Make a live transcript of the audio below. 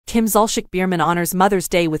Kim Zolciak-Biermann honors Mother's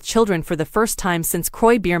Day with children for the first time since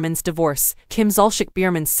Kroy Biermann's divorce. Kim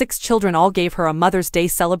Zolciak-Biermann's 6 children all gave her a Mother's Day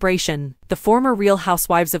celebration. The former Real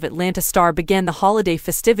Housewives of Atlanta star began the holiday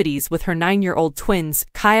festivities with her 9-year-old twins,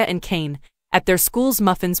 Kaya and Kane, at their school's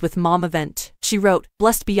Muffins with Mom event. She wrote,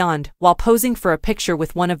 "Blessed beyond," while posing for a picture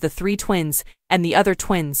with one of the 3 twins and the other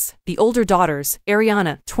twins. The older daughters,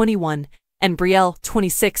 Ariana, 21, and Brielle,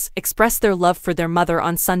 26, expressed their love for their mother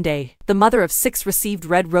on Sunday. The mother of 6 received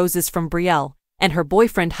red roses from Brielle and her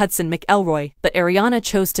boyfriend Hudson McElroy, but Ariana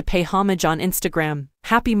chose to pay homage on Instagram.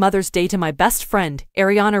 "Happy Mother's Day to my best friend,"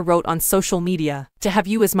 Ariana wrote on social media. "To have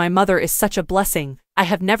you as my mother is such a blessing. I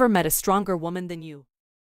have never met a stronger woman than you."